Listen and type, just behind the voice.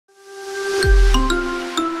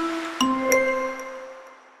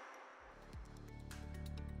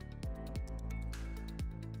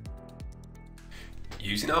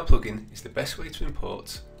Using our plugin is the best way to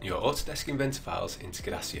import your Autodesk Inventor files into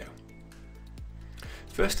Cadasio.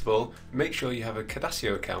 First of all, make sure you have a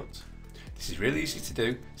Cadasio account. This is really easy to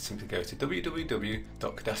do. Simply go to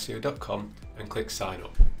www.cadasio.com and click sign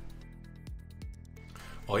up.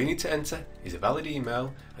 All you need to enter is a valid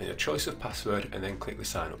email and your choice of password, and then click the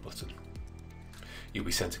sign up button. You'll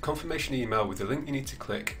be sent a confirmation email with the link you need to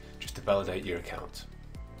click just to validate your account.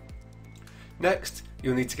 Next,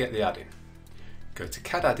 you'll need to get the add-in. Go to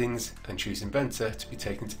CAD add-ins and choose Inventor to be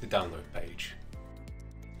taken to the download page.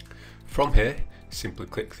 From here, simply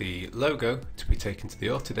click the logo to be taken to the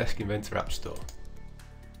Autodesk Inventor App Store.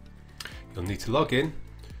 You'll need to log in,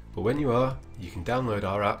 but when you are, you can download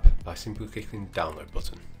our app by simply clicking the download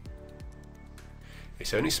button.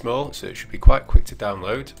 It's only small, so it should be quite quick to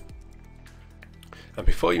download. And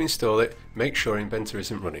before you install it, make sure Inventor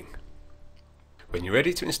isn't running. When you're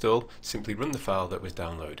ready to install, simply run the file that was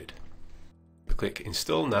downloaded. Click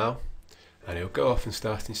Install Now, and it'll go off and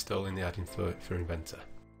start installing the add-in for Inventor.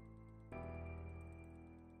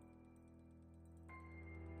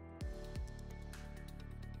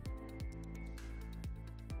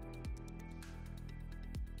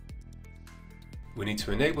 We need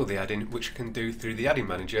to enable the add-in, which I can do through the add-in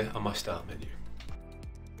manager on my Start menu.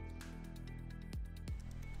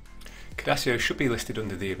 Cadasio should be listed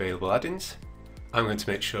under the available add-ins. I'm going to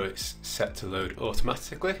make sure it's set to load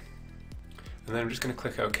automatically, and then I'm just going to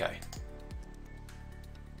click OK.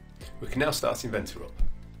 We can now start Inventor up.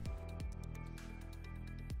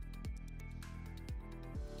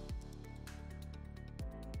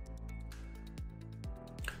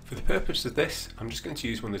 For the purpose of this, I'm just going to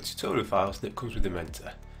use one of the tutorial files that comes with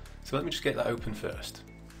Inventor. So let me just get that open first.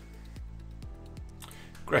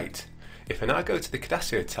 Great. If I now go to the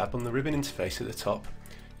Cadasio tab on the ribbon interface at the top,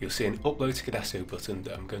 you'll see an Upload to Cadasio button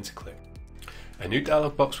that I'm going to click. A new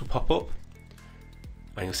dialog box will pop up,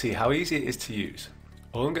 and you'll see how easy it is to use.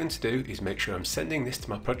 All I'm going to do is make sure I'm sending this to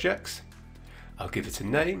my projects. I'll give it a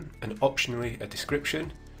name and optionally a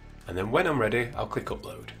description, and then when I'm ready, I'll click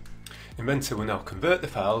Upload. Inventor will now convert the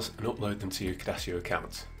files and upload them to your Cadasio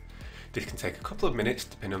account. This can take a couple of minutes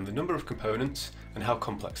depending on the number of components and how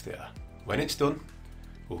complex they are. When it's done,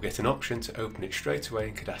 we'll get an option to open it straight away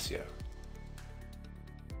in Cadasio.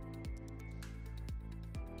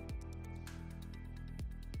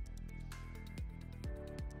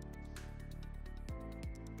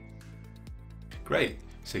 Great,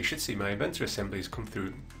 so you should see my Inventor assemblies come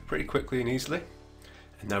through pretty quickly and easily.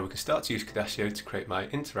 And now we can start to use Cadasio to create my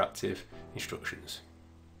interactive instructions.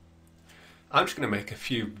 I'm just going to make a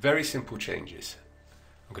few very simple changes.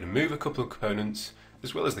 I'm going to move a couple of components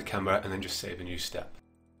as well as the camera, and then just save a new step.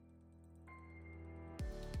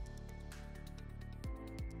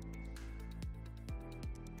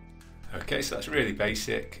 Okay, so that's really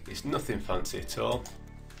basic. It's nothing fancy at all.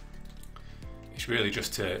 It's really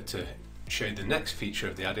just to show you the next feature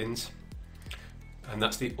of the add-ins, and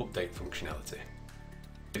that's the update functionality.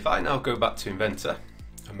 If I now go back to Inventor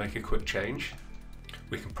and make a quick change,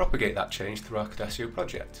 we can propagate that change through our Cadasio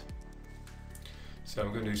project. So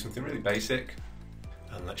I'm going to do something really basic,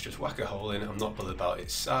 and let's just whack a hole in. I'm not bothered about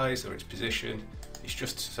its size or its position, it's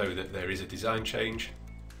just so that there is a design change.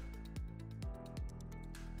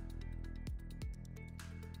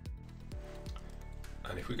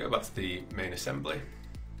 And if we go back to the main assembly,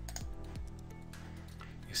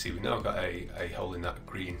 you see we've now got a hole in that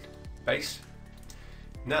green base.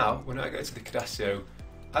 Now, when I go to the Cadasio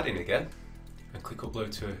add-in again and click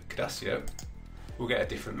Upload to Cadasio, we'll get a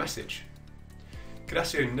different message.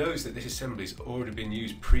 Cadasio knows that this assembly has already been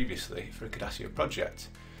used previously for a Cadasio project,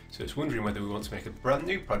 so it's wondering whether we want to make a brand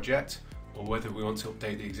new project or whether we want to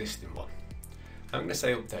update the existing one. I'm going to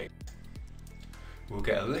say Update. We'll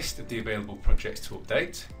get a list of the available projects to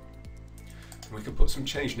update, and we can put some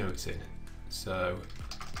change notes in. So,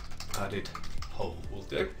 added hole will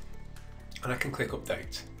do. And I can click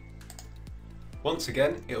Update. Once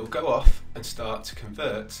again, it will go off and start to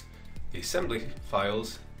convert the assembly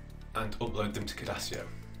files and upload them to Cadasio.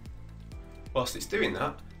 Whilst it's doing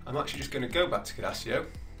that, I'm actually just going to go back to Cadasio,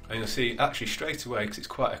 and you'll see actually straight away, because it's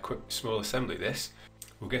quite a quick small assembly this,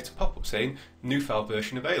 we'll get a pop-up saying new file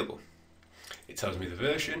version available. It tells me the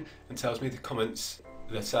version and tells me the comments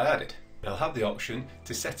that I added. I'll have the option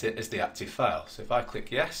to set it as the active file. So if I click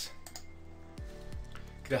yes,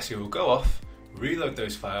 Cadasio will go off, reload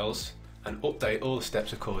those files, and update all the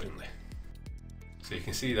steps accordingly. So you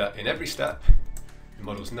can see that in every step, the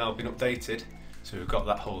model's now been updated, so we've got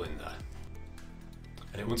that hole in there.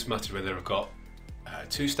 And it won't matter whether I've got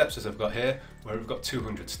 2 steps as I've got here, or I've got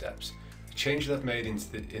 200 steps. The changes I've made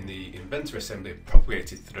in the Inventor assembly have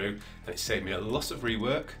propagated through, and it saved me a lot of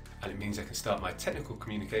rework, and it means I can start my technical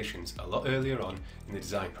communications a lot earlier on in the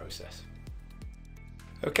design process.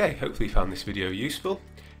 Okay, hopefully you found this video useful.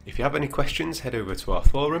 If you have any questions, head over to our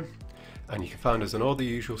forum, and you can find us on all the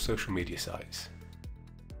usual social media sites.